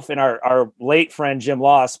myself and our late friend Jim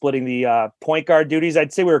Law splitting the point guard duties.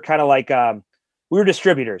 I'd say we were kind of like we were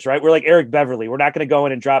distributors, right? We're like Eric Beverly. We're not going to go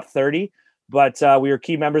in and drop 30, but we were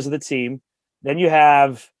key members of the team. Then you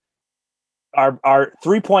have our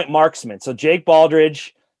 3-point marksman. So Jake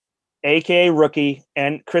Baldridge, aka Rookie,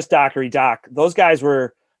 and Chris Dockery, Doc. Those guys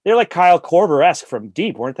they're like Kyle Korver-esque from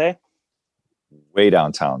deep, weren't they? Way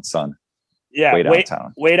downtown, son. Yeah,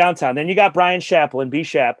 way downtown. Then you got Brian Chaplin, B.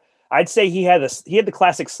 Shap. I'd say he had the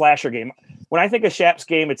classic slasher game. When I think of Shap's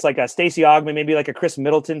game, it's like a Stacey Augmon, maybe like a Chris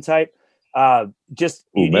Middleton type.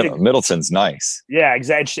 Middleton's nice. Yeah,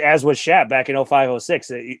 exactly. As was Shap back in 05,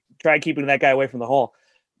 06. Try keeping that guy away from the hole.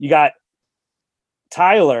 You got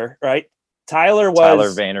Tyler, right? Tyler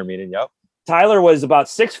Vandermeeden. Yep. Tyler was about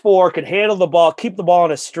 6'4", could handle the ball, keep the ball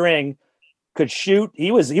on a string, could shoot.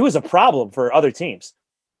 He was a problem for other teams.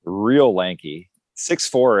 Real lanky.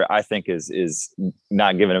 6'4", I think is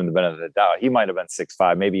not giving him the benefit of the doubt. He might have been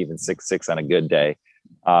 6'5", maybe even 6'6" on a good day.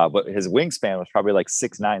 But his wingspan was probably like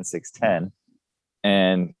 6'9", 6'10".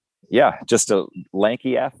 And yeah, just a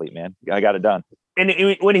lanky athlete, man. I got it done.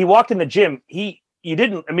 And when he walked in the gym, you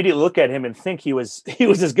didn't immediately look at him and think he was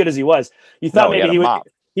as good as he was. You thought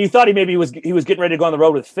he thought he was getting ready to go on the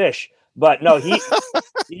road with Fish. But no,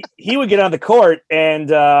 he would get on the court and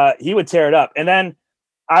he would tear it up. And then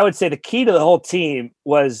I would say the key to the whole team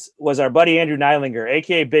was our buddy Andrew Neilinger,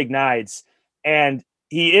 aka Big Nides. And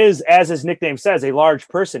he is, as his nickname says, a large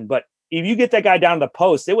person. But if you get that guy down to the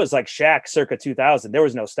post, it was like Shaq circa 2000. There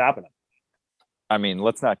was no stopping him. I mean,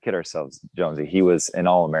 let's not kid ourselves, Jonesy. He was an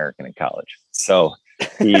All-American in college. So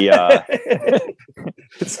he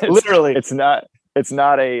literally it's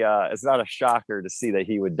not a shocker to see that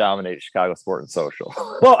he would dominate Chicago Sport and Social.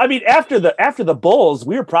 Well, I mean, after the Bulls,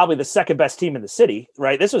 we were probably the second best team in the city,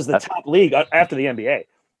 right? This was the top league after the NBA.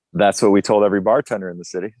 That's what we told every bartender in the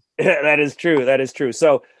city. That is true.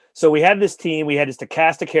 So we had this team, we had just a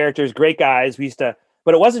cast of characters, great guys.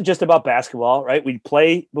 But it wasn't just about basketball, right? We'd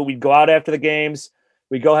play, but we'd go out after the games.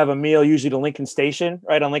 We'd go have a meal, usually to Lincoln Station,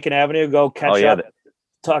 right on Lincoln Avenue, go catch up,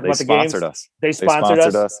 talk about the games. They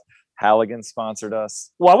sponsored us. Halligan sponsored us.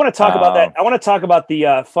 Well, I want to talk about that. I want to talk about the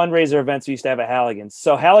fundraiser events we used to have at Halligan's.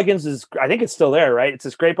 So Halligan's I think it's still there, right? It's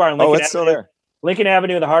this great bar in Lincoln Avenue. Still there. Lincoln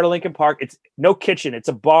Avenue in the heart of Lincoln Park. It's no kitchen. It's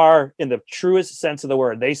a bar in the truest sense of the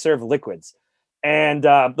word. They serve liquids and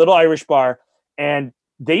little Irish bar. And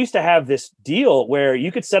they used to have this deal where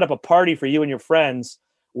you could set up a party for you and your friends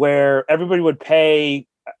where everybody would pay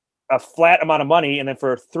a flat amount of money. And then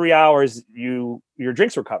for 3 hours, your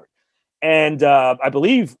drinks were covered. And I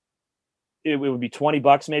believe it would be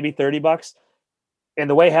 $20, maybe $30. And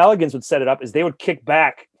the way Halligan's would set it up is they would kick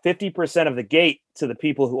back 50% of the gate to the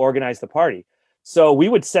people who organized the party. So we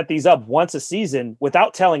would set these up once a season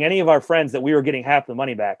without telling any of our friends that we were getting half the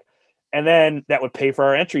money back. And then that would pay for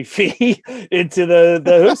our entry fee into the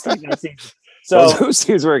hoops season. So those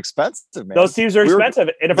teams were expensive, man. Those teams are expensive.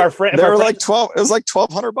 And if our friend, they were like 12, it was like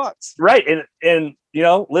 $1,200. Right. And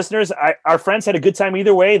listeners, our friends had a good time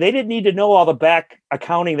either way. They didn't need to know all the back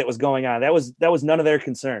accounting that was going on. That was none of their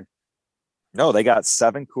concern. No, they got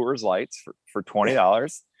 7 Coors Lights for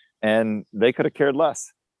 $20, and they could have cared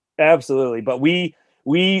less. Absolutely. But we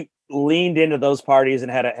leaned into those parties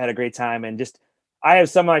and had a great time. And just, I have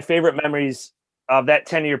some of my favorite memories of that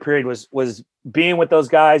 10-year period was being with those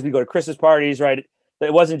guys. We go to Christmas parties, right?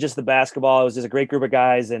 It wasn't just the basketball. It was just a great group of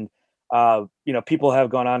guys. And, people have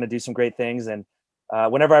gone on to do some great things. And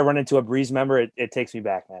whenever I run into a Breeze member, it takes me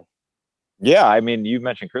back, man. Yeah. I mean, you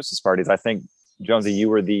mentioned Christmas parties. I think, Jonesy, you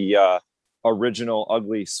were the original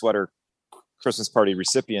ugly sweater Christmas party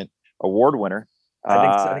recipient award winner.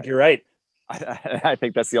 I think you're right. I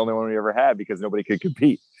think that's the only one we ever had because nobody could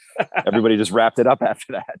compete. Everybody just wrapped it up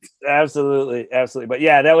after that. Absolutely. But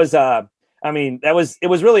yeah, that was, it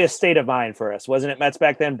was really a state of mind for us, wasn't it, Mets,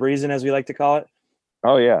 back then? Breezing, as we like to call it.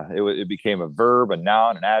 Oh yeah. It became a verb, a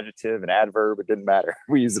noun, an adjective, an adverb. It didn't matter.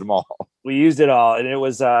 We used them all. We used it all. And it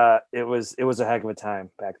was a heck of a time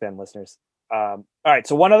back then, listeners. All right.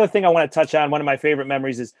 So one other thing I want to touch on, one of my favorite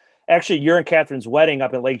memories is actually your and Catherine's wedding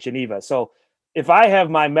up in Lake Geneva. So if I have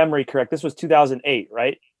my memory correct, this was 2008,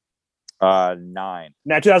 right? 9.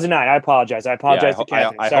 Now 2009. I apologize. To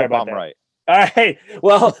Catherine. Sorry about that. Right. All right.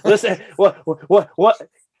 Well, listen. What?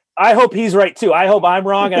 I hope he's right too. I hope I'm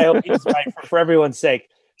wrong, and I hope he's right for everyone's sake.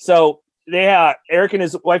 So Eric and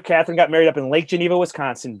his wife Catherine got married up in Lake Geneva,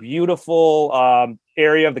 Wisconsin. Beautiful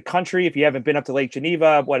area of the country. If you haven't been up to Lake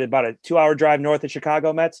Geneva, about a 2-hour drive north of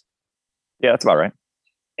Chicago, Mets? Yeah, that's about right.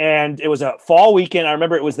 And it was a fall weekend. I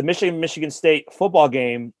remember it was the Michigan State football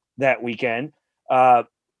game that weekend.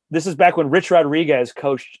 This is back when Rich Rodriguez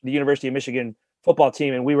coached the University of Michigan football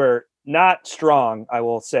team, and we were not strong, I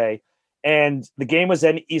will say. And the game was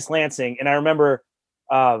in East Lansing, and I remember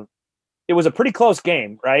it was a pretty close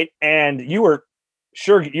game, right? And you were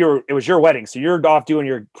sure it was your wedding, so you're off doing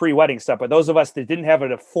your pre-wedding stuff. But those of us that didn't have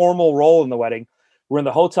a formal role in the wedding were in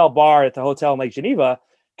the hotel bar at the hotel in Lake Geneva,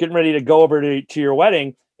 getting ready to go over to your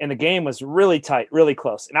wedding, and the game was really tight, really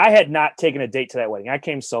close. And I had not taken a date to that wedding. I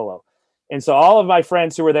came solo. And so all of my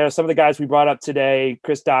friends who were there, some of the guys we brought up today,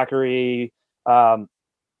 Chris Dockery,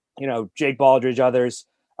 Jake Baldridge, others,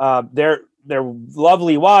 their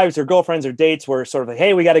lovely wives or girlfriends or dates were sort of like,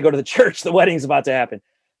 hey, we got to go to the church. The wedding's about to happen.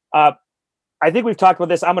 I think we've talked about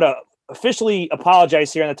this. I'm going to officially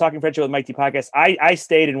apologize here on the Talking Friendship with Mike T podcast. I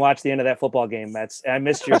stayed and watched the end of that football game, Mets, and I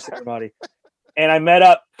missed your ceremony. And I met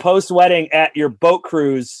up post-wedding at your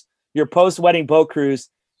post-wedding boat cruise.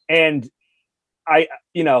 And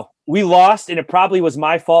we lost, and it probably was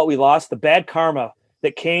my fault. We lost. The bad karma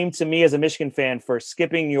that came to me as a Michigan fan for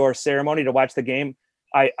skipping your ceremony to watch the game.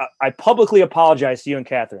 I publicly apologize to you and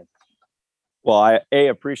Catherine. Well, I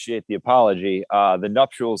appreciate the apology. The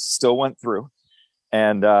nuptials still went through,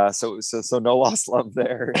 and so no lost love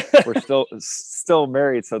there. We're still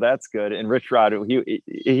married, so that's good. And Rich Rod,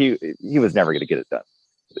 he was never going to get it done.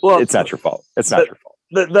 Well, it's not your fault. It's not your fault.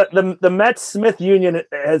 The Mets Smith Union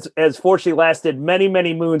has fortunately lasted many,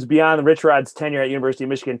 many moons beyond Rich Rod's tenure at University of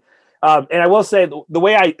Michigan. And I will say the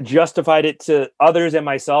way I justified it to others and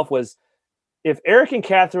myself was, if Eric and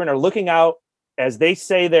Catherine are looking out as they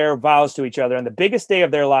say their vows to each other on the biggest day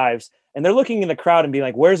of their lives, and they're looking in the crowd and being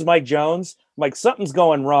like, where's Mike Jones? I'm like, something's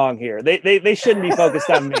going wrong here. They shouldn't be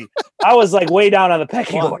focused on me. I was like way down on the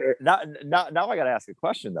pecking order. Now I got to ask a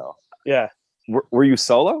question though. Yeah. Were you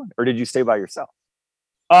solo or did you stay by yourself?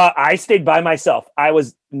 I stayed by myself.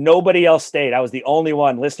 Nobody else stayed. I was the only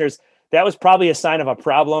one. Listeners, that was probably a sign of a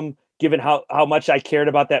problem given how much I cared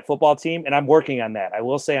about that football team. And I'm working on that. I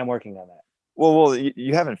will say I'm working on that. Well,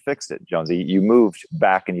 you haven't fixed it, Jonesy. You moved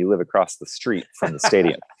back and you live across the street from the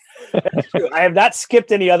stadium. That's true. I have not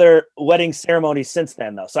skipped any other wedding ceremonies since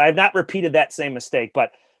then, though. So I have not repeated that same mistake.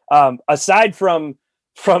 But aside from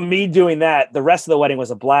me doing that, the rest of the wedding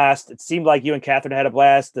was a blast. It seemed like you and Catherine had a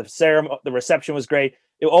blast. The reception was great.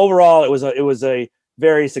 Overall, it was a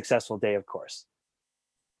very successful day, of course.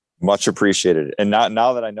 Much appreciated. And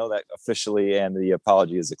now that I know that officially and the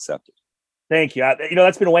apology is accepted. Thank you.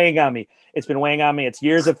 That's been weighing on me. It's been weighing on me. It's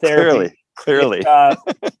years of therapy. Clearly.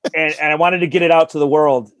 And I wanted to get it out to the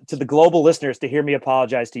world, to the global listeners, to hear me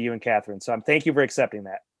apologize to you and Catherine. So thank you for accepting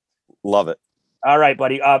that. Love it. All right,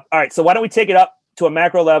 buddy. All right. So why don't we take it up to a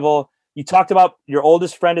macro level? You talked about your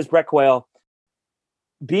oldest friend is Brett Quayle.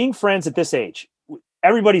 Being friends at this age,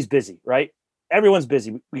 everybody's busy, right? Everyone's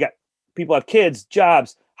busy. We got people have kids,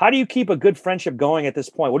 jobs. How do you keep a good friendship going at this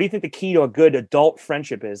point? What do you think the key to a good adult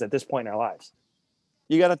friendship is at this point in our lives?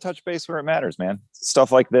 You got to touch base where it matters, man.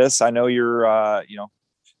 Stuff like this. I know you're,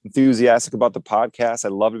 enthusiastic about the podcast.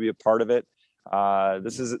 I'd love to be a part of it.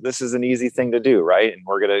 This is an easy thing to do, right? And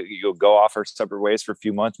you'll go off our separate ways for a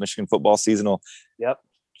few months. Michigan football season will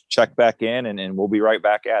check back in, and we'll be right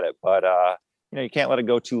back at it. But you can't let it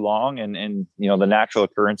go too long, and the natural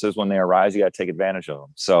occurrences when they arise, you got to take advantage of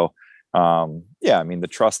them. So the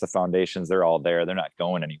trust, the foundations, they're all there. They're not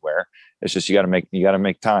going anywhere. It's just you got to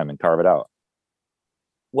make time and carve it out.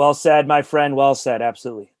 Well said, my friend. Well said.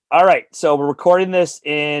 Absolutely. All right. So we're recording this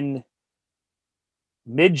in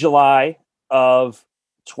mid-July of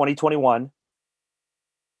 2021.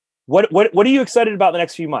 What are you excited about the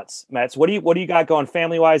next few months, Metz? What do you got going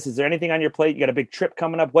family wise? Is there anything on your plate? You got a big trip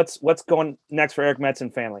coming up. What's going next for Eric Metz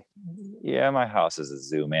and family? Yeah, my house is a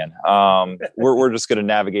zoo, man. We're just going to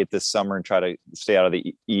navigate this summer and try to stay out of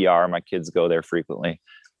the ER. My kids go there frequently,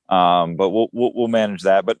 but we'll manage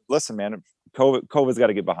that. But listen, man, COVID's got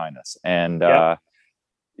to get behind us, and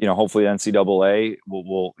hopefully NCAA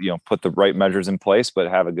will put the right measures in place, but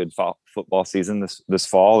have a good football season this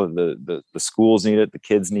fall. The schools need it, the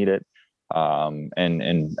kids need it,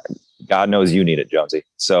 and God knows you need it, Jonesy.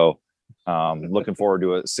 So looking forward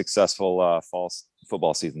to a successful fall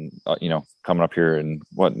football season. Coming up here in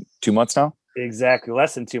 2 months now. Exactly,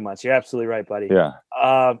 less than 2 months. You're absolutely right, buddy. Yeah.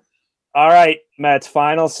 All right, Matt's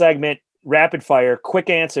final segment, rapid fire, quick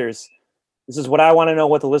answers. This is what I want to know,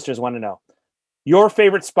 what the listeners want to know. Your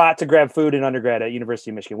favorite spot to grab food in undergrad at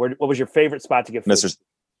University of Michigan? What was your favorite spot to get food? Mr.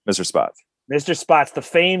 Spots. Mr. Spots, the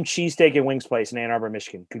famed cheesesteak and wings place in Ann Arbor,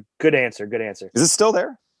 Michigan. Good answer. Good answer. Is it still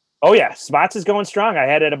there? Oh, yeah. Spots is going strong. I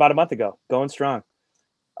had it about a month ago. Going strong.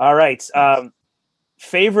 All right.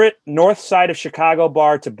 Favorite north side of Chicago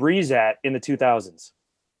bar to breeze at in the 2000s?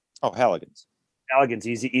 Oh, Halligan's. Halligan's.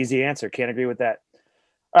 Easy answer. Can't agree with that.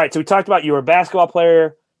 All right. So we talked about you were a basketball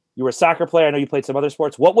player. You were a soccer player. I know you played some other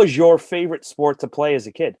sports. What was your favorite sport to play as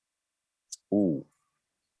a kid? Ooh,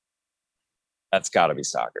 that's got to be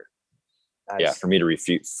soccer. Nice. Yeah, for me to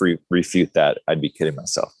refute that, I'd be kidding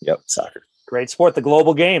myself. Yep, soccer. Great sport, the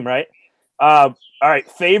global game, right? All right,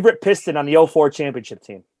 favorite Piston on the 04 championship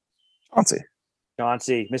team?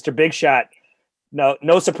 Chauncey, Mr. Big Shot.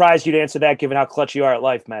 No surprise you'd answer that, given how clutch you are at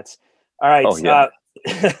life, Mets. All right, oh, yeah.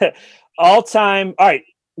 All time. All right.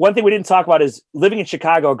 One thing we didn't talk about is living in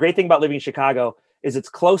Chicago. A great thing about living in Chicago is it's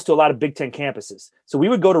close to a lot of Big Ten campuses. So we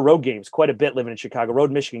would go to road games quite a bit living in Chicago,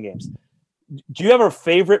 road Michigan games. Do you have a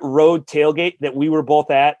favorite road tailgate that we were both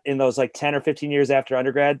at in those 10 or 15 years after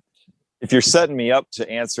undergrad? If you're setting me up to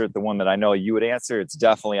answer the one that I know you would answer, it's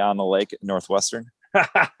definitely on the lake at Northwestern. We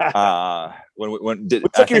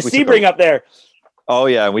took your Sebring up there. Oh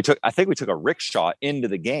yeah. I think we took a rickshaw into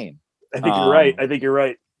the game. I think you're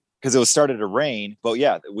right. Because it was started to rain, but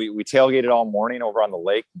yeah, we tailgated all morning over on the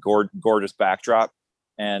lake, gorgeous backdrop.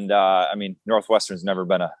 And Northwestern's never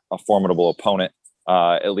been a formidable opponent,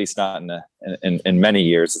 at least not in many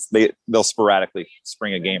years. They'll sporadically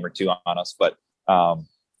spring a game or two on us, but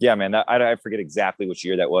yeah, man, I forget exactly which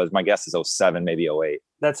year that was. My guess is 07, maybe 08.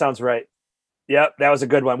 That sounds right. Yep, that was a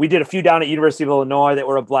good one. We did a few down at University of Illinois that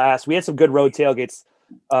were a blast. We had some good road tailgates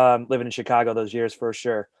living in Chicago those years for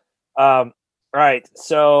sure. All right.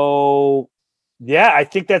 So yeah, I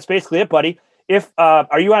think that's basically it, buddy. If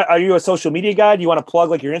are you a social media guy? Do you want to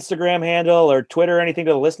plug your Instagram handle or Twitter or anything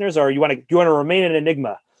to the listeners, or do you want to remain an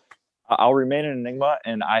enigma? I'll remain an enigma,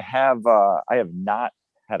 and I have not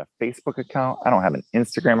had a Facebook account. I don't have an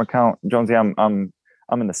Instagram account. Jonesy, I'm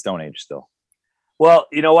in the Stone Age still. Well,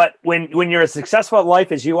 you know what? When you're as successful at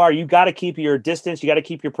life as you are, you got to keep your distance. You got to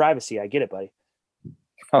keep your privacy. I get it, buddy.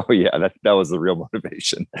 Oh yeah, that was the real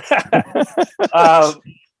motivation. All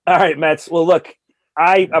right, Mets. Well, look,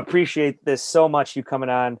 I appreciate this so much. You coming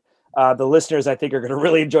on. The listeners, I think, are going to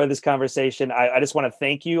really enjoy this conversation. I just want to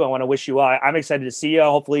thank you. I want to wish you well. I'm excited to see you.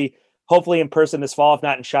 Hopefully in person this fall, if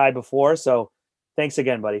not in Chi before. So, thanks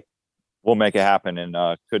again, buddy. We'll make it happen, and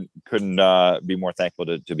couldn't be more thankful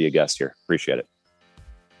to be a guest here. Appreciate it.